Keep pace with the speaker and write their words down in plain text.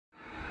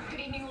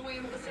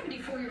William, the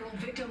 74-year-old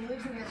victim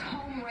lives in this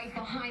home right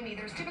behind me.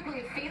 There's typically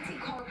a fancy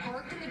car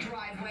parked in the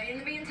driveway,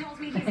 and the man tells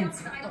me he's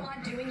outside a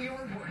lot doing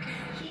yard work.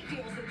 He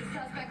feels that the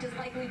suspect has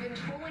likely been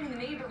trolling the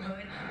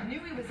neighborhood, knew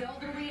he was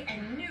elderly,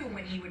 and knew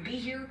when he would be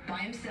here by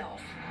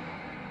himself.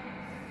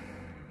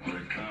 They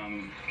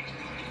come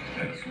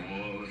as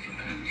wolves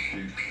in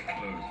sheep's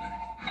clothing.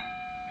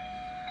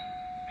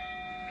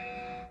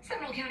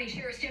 Several County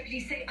Sheriff's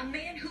deputies say a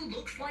man who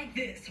looks like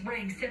this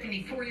rang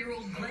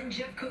 74-year-old Glenn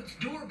Jeffcoat's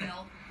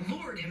doorbell,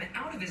 lured him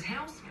out of his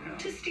house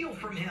to steal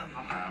from him.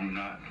 I'm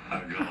not a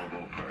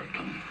gullible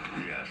person.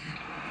 Yes,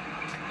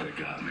 they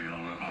got me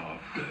on an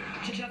off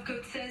day.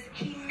 Jeffcoat says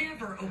he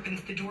never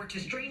opens the door to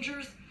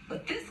strangers,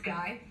 but this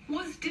guy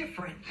was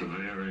different. It's a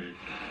very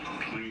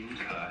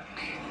clean-cut,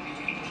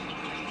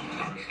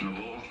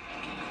 personable,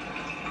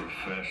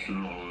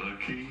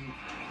 professional-looking,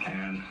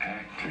 and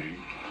acting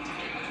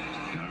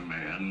young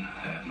man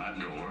at my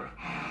door.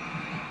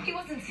 He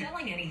wasn't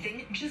selling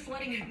anything, just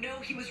letting him know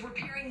he was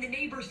repairing the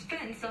neighbor's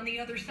fence on the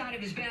other side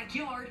of his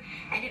backyard,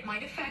 and it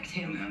might affect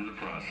him. In the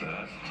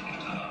process,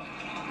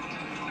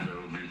 they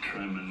will be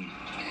trimming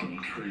some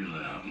tree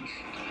limbs,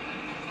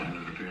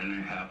 and if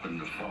any happen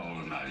to fall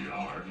in my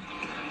yard,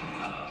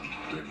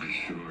 they'd be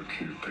sure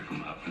to pick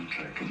them up and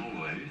take them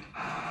away.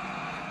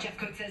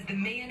 Jeffcoat says the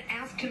man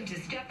asked him to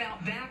step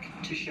out back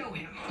to show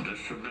him. This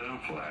should have been a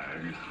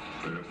flag,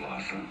 but it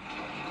wasn't.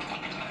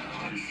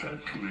 He said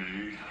to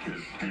me,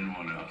 is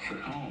anyone else at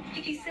home?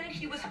 He said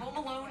he was home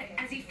alone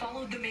as he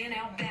followed the man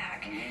out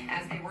back.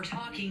 As they were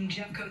talking,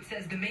 Jeffcoat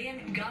says the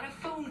man got a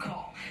phone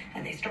call,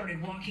 and they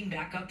started walking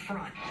back up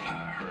front.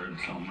 I heard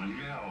someone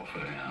yell for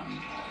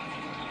him,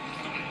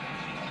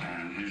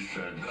 and he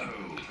said,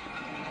 oh,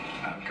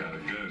 I've got to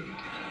go.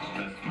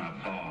 That's my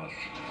boss.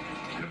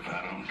 If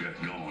I don't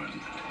get going,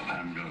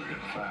 I'm going to get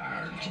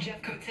fired.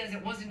 Jeffcoat says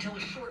it wasn't until a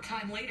short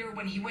time later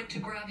when he went to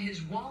grab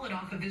his wallet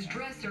off of his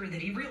dresser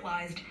that he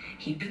realized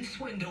he'd been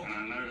swindled.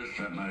 And I noticed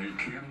that my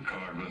ATM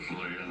card was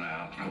laying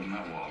out of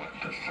my wallet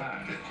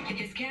beside it.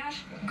 His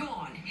cash,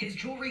 gone. His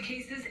jewelry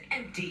cases,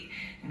 empty.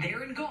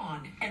 There and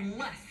gone in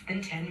less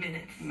than 10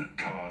 minutes. And it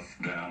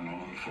tossed down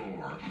on the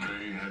floor.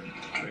 They had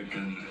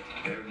taken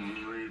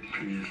every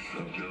piece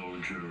of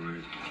gold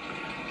jewelry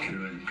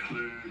to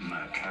include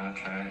my tie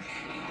tacks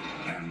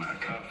and my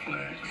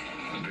cufflinks.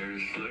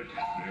 Very slick,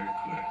 very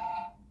quick.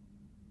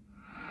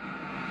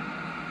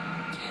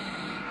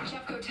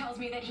 Jeffcoat tells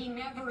me that he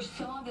never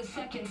saw the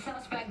second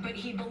suspect, but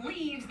he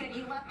believes that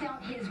he left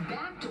out his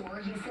back door.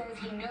 He says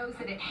he knows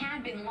that it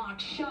had been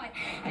locked shut,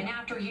 and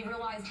after he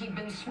realized he'd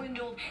been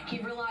swindled, he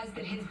realized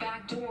that his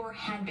back door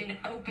had been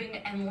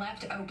opened and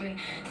left open.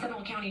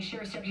 Seminole County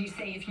Sheriff's deputies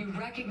say if you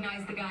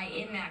recognize the guy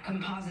in that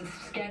composite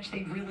sketch,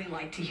 they'd really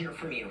like to hear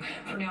from you.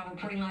 For now,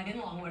 reporting live in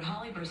Longwood,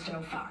 Holly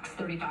Bristow, Fox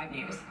 35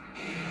 News.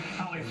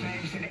 Holly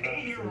thanks an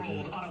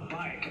 8-year-old on a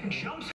bike jumps